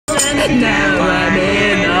Now I'm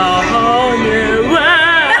in a whole new world.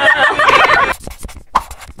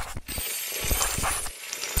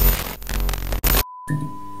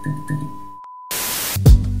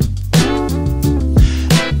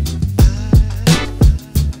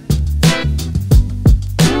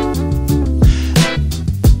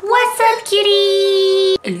 What's up,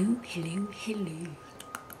 cutie? Hello, hello, hello.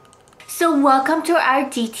 So welcome to our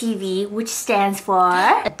DTV, which stands for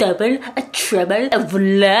A double, a treble, a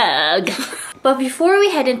vlog. But before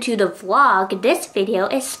we head into the vlog, this video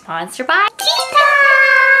is sponsored by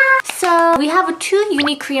Q2HAN! So we have two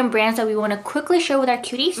unique Korean brands that we want to quickly share with our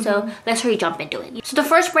cuties, so let's hurry jump into it. So the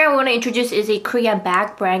first brand we want to introduce is a Korean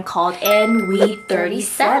bag brand called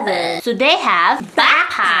ANDWE37. So they have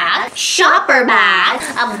backpack, shopper bag,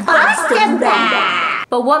 a Boston bag.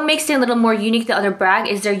 But what makes it a little more unique than other brand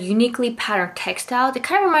is their uniquely patterned textiles. It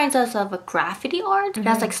kind of reminds us of a graffiti art. It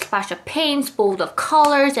has like splash of paints, bold of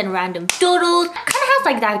colors, and random doodles. Kind of has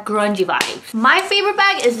like that grungy vibe. My favorite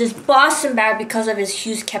bag is this Boston bag because of its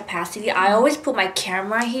huge capacity. I always put my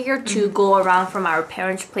camera here to go around from our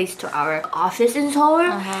parents' place to our office in Seoul.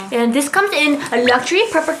 And this comes in a luxury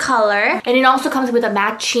purple color. And it also comes with a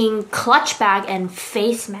matching clutch bag and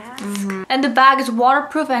face mask. And the bag is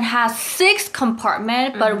waterproof and has 6 compartments.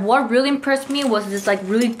 But what really impressed me was this like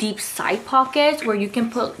really deep side pockets where you can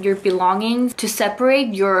put your belongings to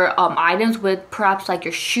separate your items with perhaps like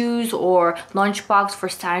your shoes or lunchbox for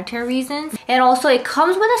sanitary reasons. And also it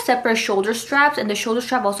comes with a separate shoulder straps, and the shoulder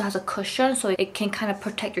strap also has a cushion so it can kind of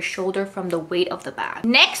protect your shoulder from the weight of the bag.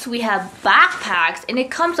 Next we have backpacks, and it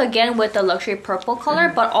comes again with the luxury purple color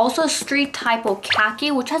but also street type of khaki,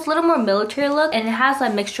 which has a little more military look, and it has a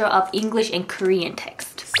mixture of English and Korean text.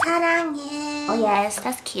 사랑해. Oh yes,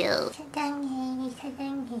 that's cute. 사랑해,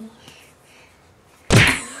 사랑해.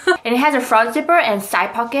 And it has a front zipper and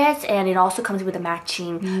side pockets, and it also comes with a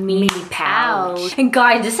matching mini pouch. And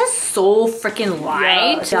guys, this is so freaking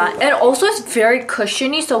light. Yeah. And also it's very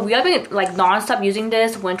cushiony, so we have been like non-stop using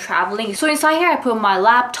this when traveling. So inside here I put my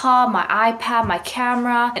laptop, my iPad, my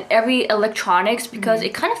camera, and every electronics because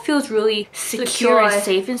it kind of feels really secure and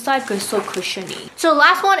safe inside because it's so cushiony. So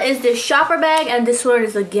last one is this shopper bag, and this one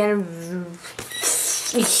is again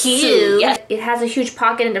huge. Yeah. It has a huge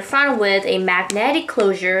pocket in the front with a magnetic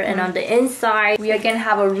closure, and on the inside we again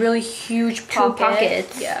have a really huge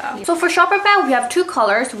pocket. Yeah. So for shopper bag we have 2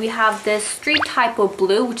 colors. We have this street type of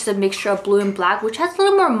blue, which is a mixture of blue and black, which has a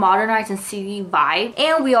little more modernized and city vibe.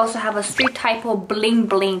 And we also have a street type of bling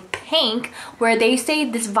bling pink, where they say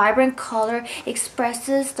this vibrant color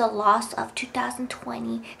expresses the loss of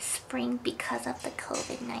 2020 spring because of the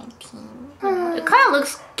COVID-19. It kind of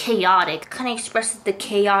looks chaotic. Kind of expresses the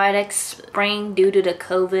chaotic spring due to the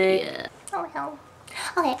COVID. Yeah. Oh no.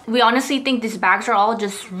 Okay. We honestly think these bags are all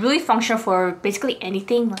just really functional for basically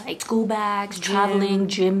anything, like school bags, traveling,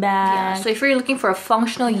 gym bags. Yeah. So if you're looking for a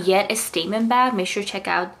functional yet a statement bag, make sure to check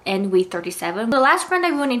out ANDWE37. The last brand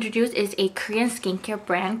that we want to introduce is a Korean skincare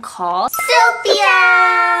brand called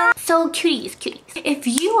CELLPIA. So cuties, if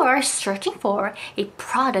you are searching for a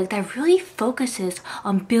product that really focuses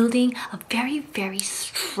on building a very, very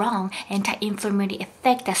strong anti-inflammatory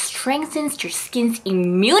effect that strengthens your skin's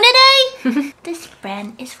immunity, this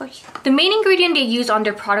brand is for you. The main ingredient they use on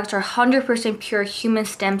their products are 100% pure human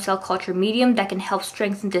stem cell culture medium that can help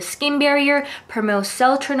strengthen the skin barrier, promote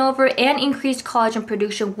cell turnover, and increase collagen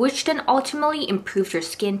production, which then ultimately improves your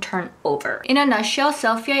skin turnover. In a nutshell,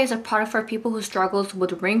 CELLPIA is a product for people who struggles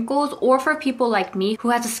with wrinkles, or for people like me who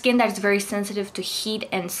has a skin that is very sensitive to heat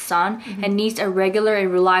and sun and needs a regular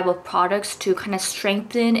and reliable products to kind of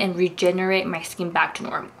strengthen and regenerate my skin back to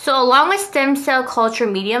normal. So along with stem cell culture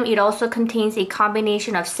medium, it also contains a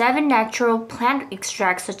combination of 7 natural plant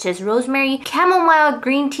extracts such as rosemary, chamomile,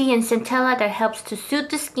 green tea, and centella that helps to soothe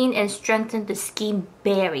the skin and strengthen the skin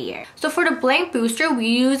barrier. So for the blank booster, we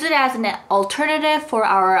use it as an alternative for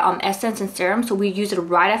our essence and serum, so we use it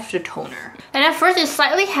right after the toner. And at first it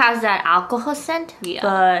slightly has that alcohol scent,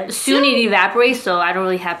 but soon it evaporates, so I don't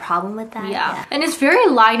really have a problem with that. Yeah. And it's very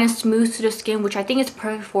light and smooth to the skin, which I think is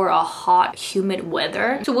perfect for a hot, humid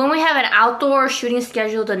weather. So when we have an outdoor shooting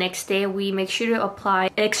schedule the next day, we make sure to apply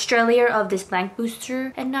an extra layer of this blank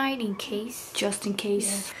booster at night just in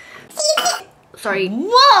case. Sorry.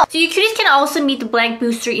 Whoa! So you cuties can also meet the blank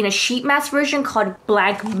booster in a sheet mask version called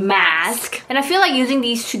blank mask. And I feel like using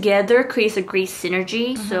these together creates a great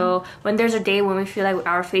synergy. So when there's a day when we feel like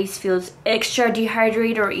our face feels extra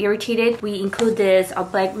dehydrated or irritated, we include this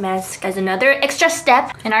blank mask as another extra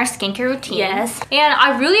step in our skincare routine. Yes. And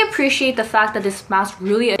I really appreciate the fact that this mask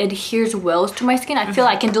really adheres well to my skin. I feel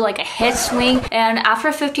I can do like a head swing, and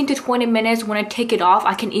after 15 to 20 minutes when I take it off,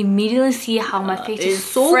 I can immediately see how my face is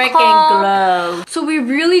so freaking calm. glow. So we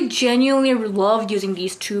really genuinely love using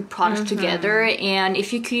these two products together, and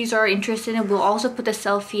if you cuties are interested, we'll also put the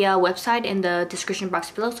CELLPIA website in the description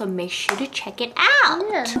box below, so make sure to check it out.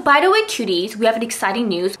 Yeah. By the way, cuties, we have an exciting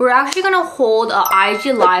news. We're actually gonna hold an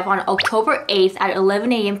IG live on October 8th at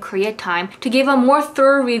 11 a.m. Korea time to give a more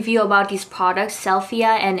thorough review about these products,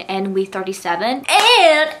 CELLPIA and ANDWE37.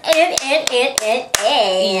 And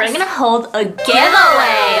we're gonna hold a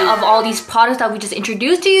giveaway of all these products that we just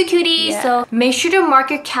introduced to you, cuties. So make sure to mark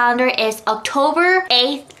your calendar. It's October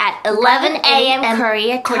 8th at 11 a.m.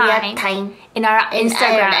 Korea time in our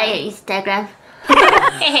Instagram.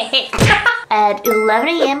 At 11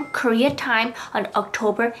 a.m. Korea time on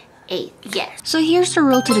October 8th. Yes. So here's the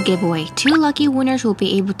rule to the giveaway. 2 lucky winners will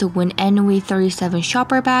be able to win ANDWE37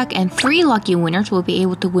 shopper bag, and 3 lucky winners will be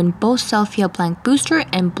able to win both CELLPIA blank booster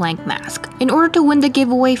and blank mask. In order to win the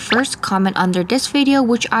giveaway, first comment under this video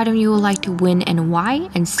which item you would like to win and why,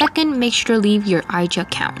 and second, make sure to leave your IG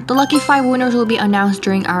account. The lucky 5 winners will be announced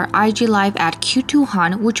during our IG live at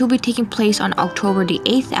Q2HAN, which will be taking place on October the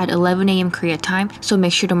 8th at 11 a.m. Korea time, so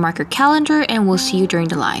make sure to mark your calendar and we'll see you during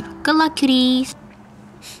the live. Good luck, cuties!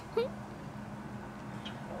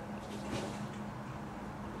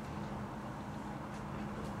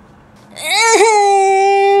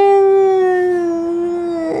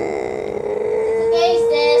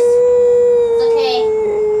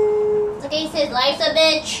 Life's a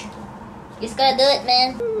bitch. You just gotta do it,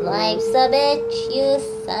 man. Life's a bitch, you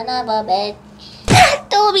son of a bitch. Bad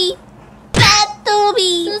Toby! Bad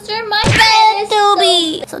Toby! Sister, my bad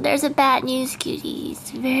Toby! So there's a bad news,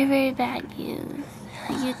 cuties. Very, very bad news.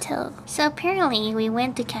 You tell. So apparently we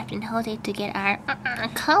went to Captain Jose to get our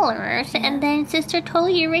colors, and then sister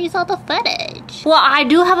totally erased all the footage. Well, I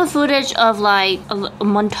do have a footage of like a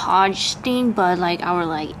montage thing, but like our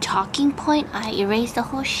like Talking point, I erased the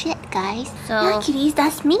whole shit, guys. So yeah, cuties,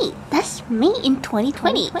 that's me. That's me in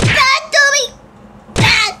 2020. Bad Toby!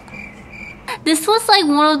 Bad! this was like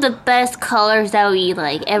one of the best colors that we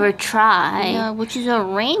like ever tried. Yeah, which is a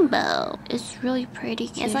rainbow. It's really pretty,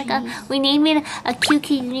 cuties. It's like we named it a cute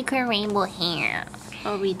unicorn rainbow hair.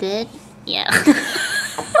 Oh, we did? Yeah.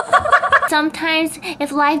 Sometimes,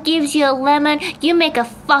 if life gives you a lemon, you make a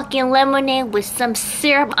fucking lemonade with some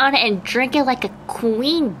syrup on it and drink it like a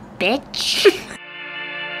queen, bitch.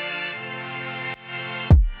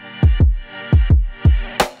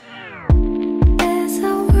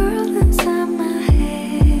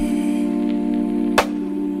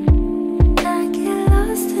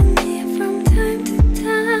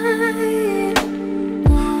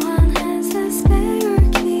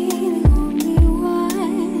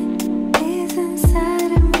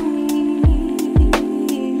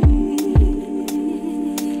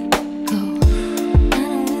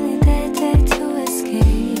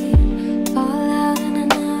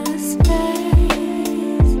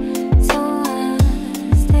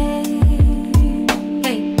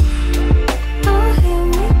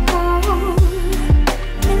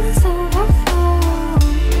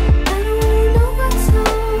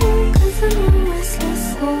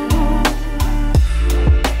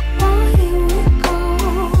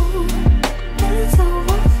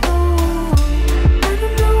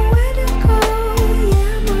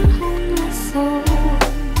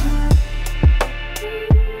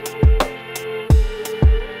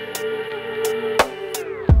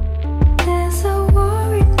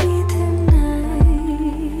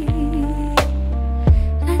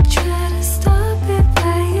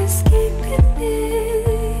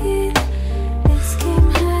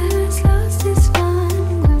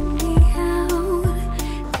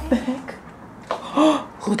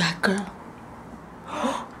 Who that girl?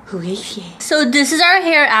 Who is she? So this is our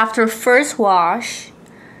hair after first wash.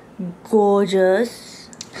 Gorgeous.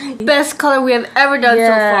 Best color we have ever done so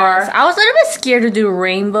far. I was a little bit scared to do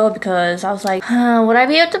rainbow because I was like, would I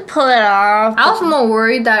be able to pull it off? I was more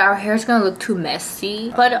worried that our hair is gonna look too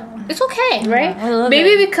messy, but it's okay, right? Yeah,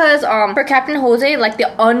 maybe because for Captain Jose, like the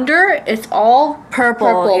under it's all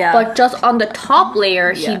purple, yeah. but just on the top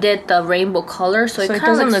layer he did the rainbow color, so it kind of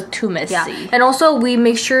doesn't look too messy. Yeah. And also we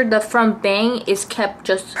make sure the front bang is kept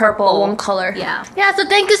just purple, one color. Yeah. So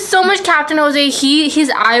thank you so much, Captain Jose.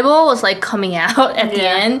 His eyeball was like coming out at the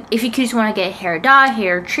end. twin. If you just want to get hair dye,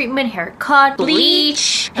 hair treatment, hair cut,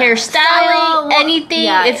 bleach, hairstyling, anything.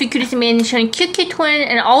 Yeah. If you could just mention Q2HAN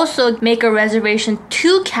and also make a reservation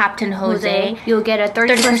to Captain Jose, you'll get a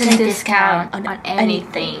 30% discount on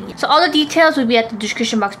anything. So all the details will be at the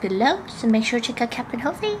description box below. So make sure to check out Captain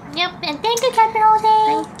Jose. Yep, and thank you, Captain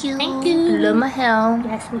Jose. Thank you. Thank you. Love my hair.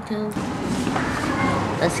 Yes, me too.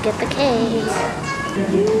 Let's get the cake.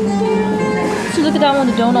 So look at that one,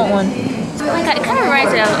 the donut one. Oh my god, it kind of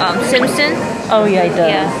reminds me of Simpson. Oh yeah, it does.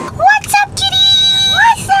 Yeah. What's up, kitty?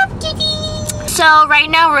 What's up, kitty? So right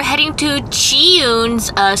now we're heading to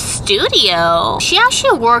Jiyoon's studio. She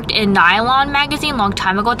actually worked in Nylon magazine a long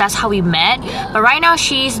time ago. That's how we met. But right now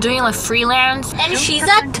she's doing like freelance. And she's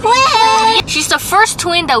a twin. She's the first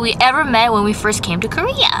twin that we ever met when we first came to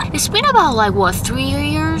Korea. It's been about like what, 3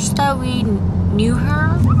 years that we knew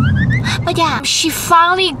her. But yeah, she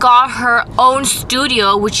finally got her own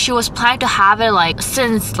studio, which she was planning to have it like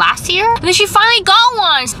since last year. And then she finally got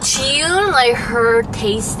one. Jiyoon, like her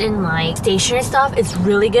taste in like stationery stuff is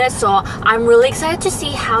really good. So I'm really excited to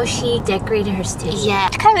see how she decorated her station. Yeah.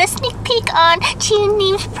 Kind of a sneak peek on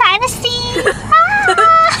Jiyoon's privacy.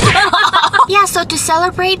 Yeah, so to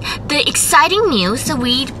celebrate the exciting news,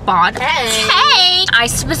 we bought cake. I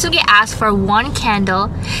specifically asked for 1 candle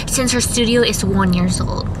since her studio is 1 year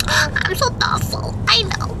old. I'm so thoughtful. I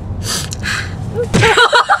know.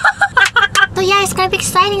 So yeah, it's gonna be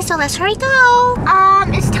exciting, so let's hurry go.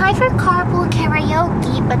 It's time for carpool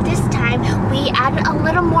karaoke, but this time we added a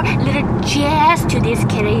little more jazz to this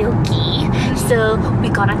karaoke. So we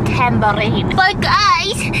got a tambourine. But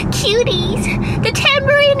guys, cuties, the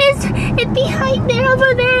tambourine is behind there,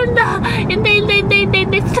 over there in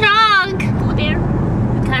the trunk. Go there.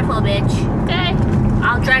 Be careful, bitch. Okay?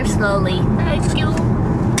 I'll drive slowly. Thank you.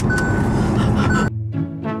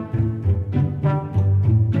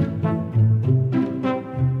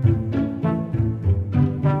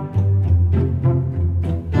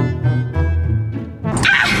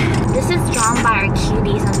 By our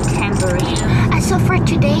cuties on the tambourine. So for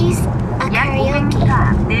today's karaoke.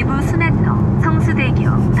 내부 순환로 성수대교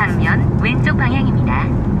방면 왼쪽 방향입니다.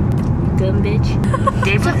 Good bitch.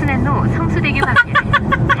 내부 순환로 성수대교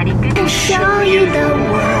방면 다리 끝. Show you the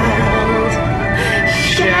world.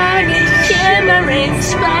 Shining, shimmering,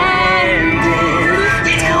 splendid.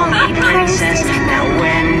 Tell me, princess, now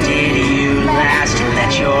when did you last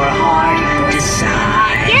let your heart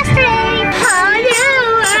decide? Yesterday.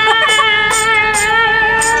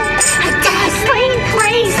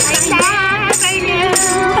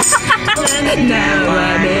 Now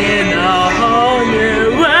I'm in a whole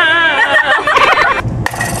new world.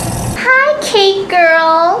 Hi, cake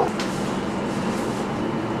girl.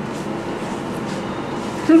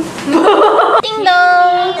 Ding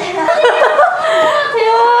dong.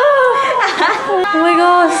 Oh my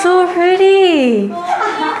god, so pretty.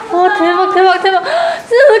 Oh, 대박, 대박, 대박.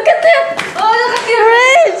 So look at that. Oh, look at the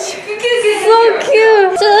rich. So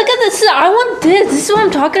cute. So look at this. I want this. This is what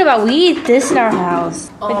I'm talking about. We eat this in our house.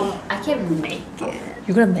 I can make it.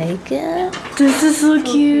 You're gonna make it? This is so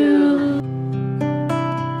cute.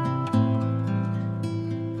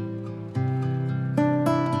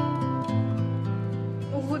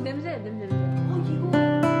 오, 냄새.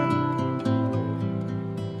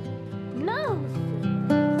 No.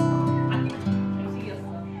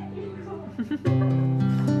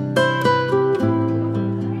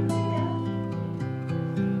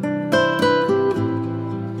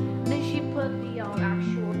 Then she put the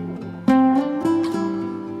actual.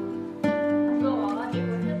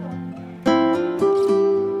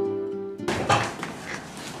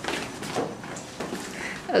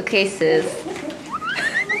 Okay, sis.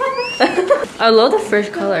 I love the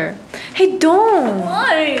first color. Hey, don't.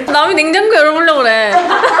 Why? 남이 냉장고 열어보려고 그래.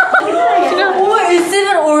 Oh, it's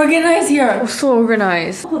even organized here. Oh, so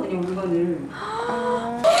organized. Wow,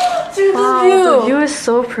 the view is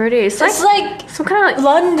so pretty. It's like some kind of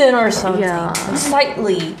London or something. Yeah,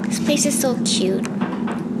 slightly. This place is so cute.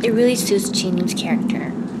 It really suits Jinim's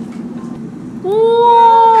character.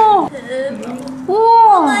 Whoa!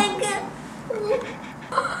 Whoa!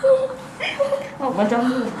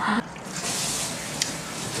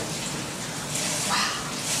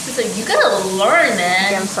 So you gotta learn,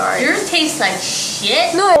 man. Yeah, I'm sorry. Yours tastes like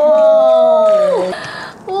shit. No. Oh.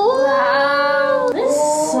 Wow. This is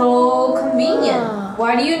so convenient.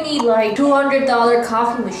 Why do you need like $200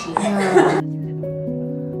 coffee machine?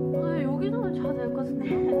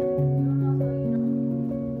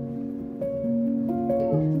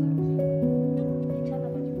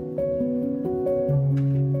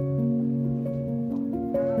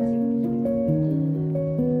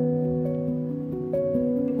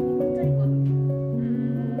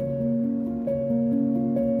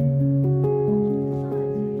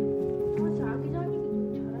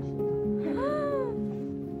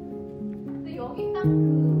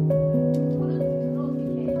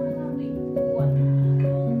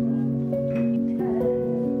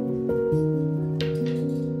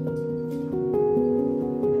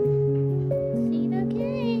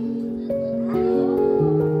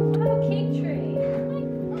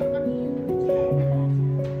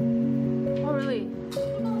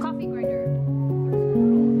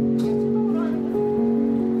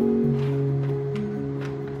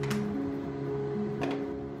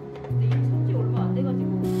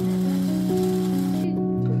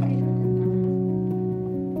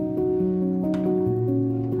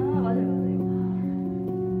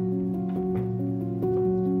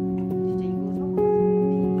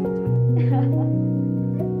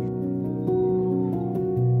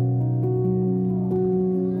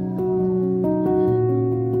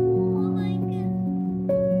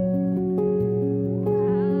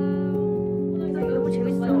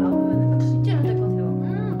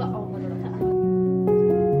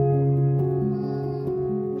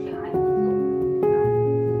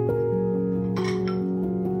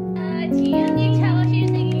 지윤이 차오실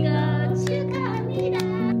생일 축하합니다.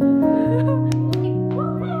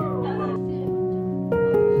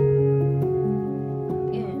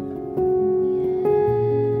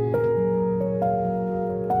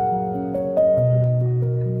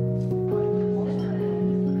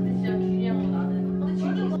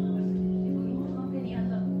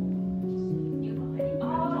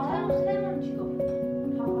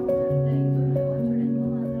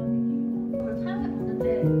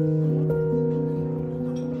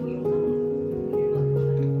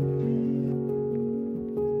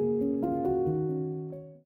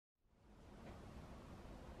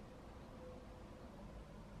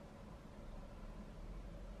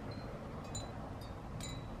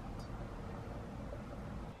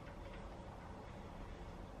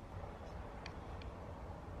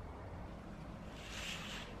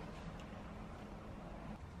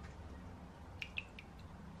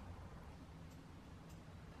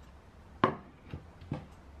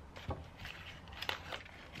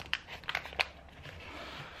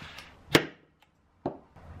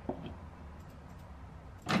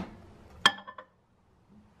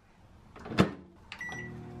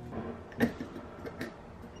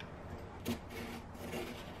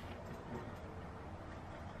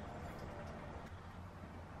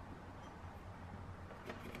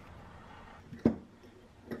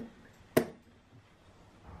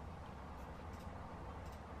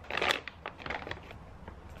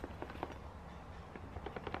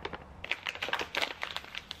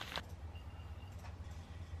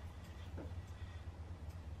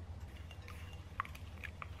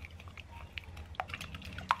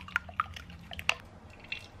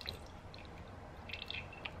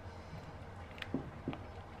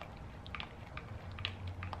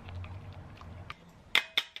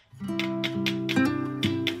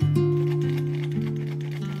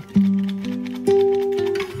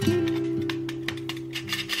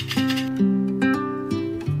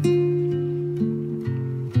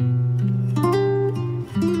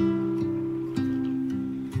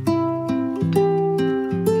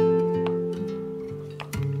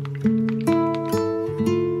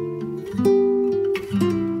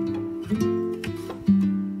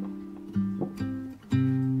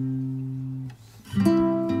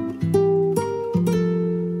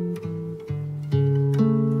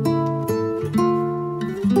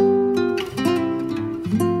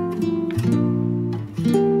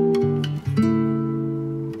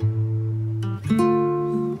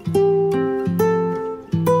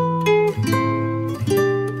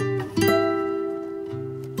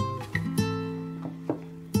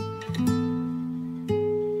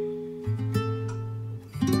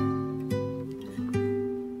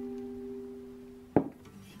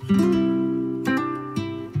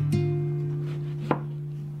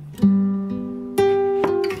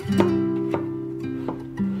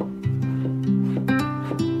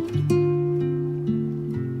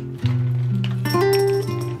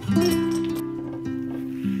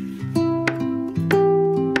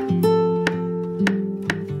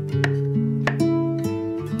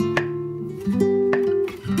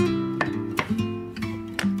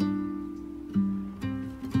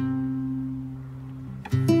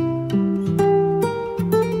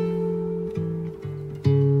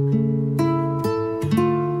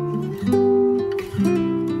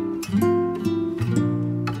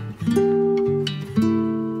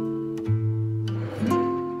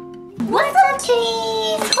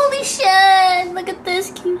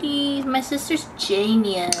 Cuties. My sister's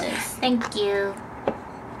genius. Thank you.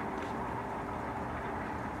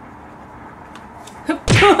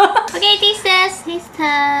 Okay, taste test. Taste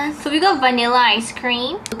test. So we got vanilla ice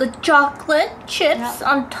cream, the chocolate chips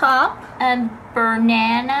on top, and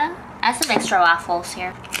banana. Add some extra waffles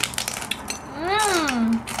here.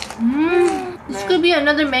 This could be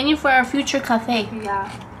another menu for our future cafe.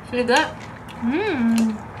 Yeah. Pretty good.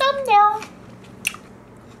 Thumbnail.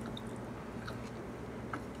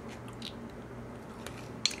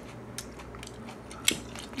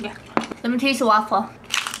 Yeah. Let me taste the waffle.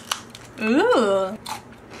 Ooh.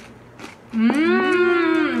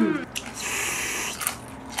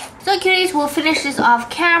 So cuties, we'll finish this off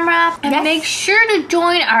camera. And make sure to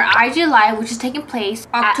join our IG Live, which is taking place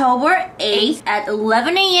October 8th at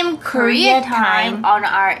 11 a.m. Korea time on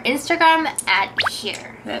our Instagram at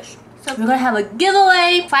here. Yes. So we're gonna have a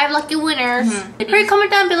giveaway. 5 lucky winners. Hurry, comment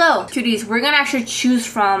down below. Cuties, we're gonna actually choose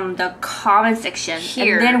from the comment section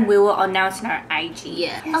Here. and then we will announce in our IG.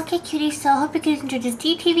 Yeah. Okay, cuties. So I hope you guys enjoyed this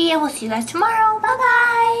DTV, and we'll see you guys tomorrow. Bye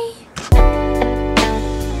bye.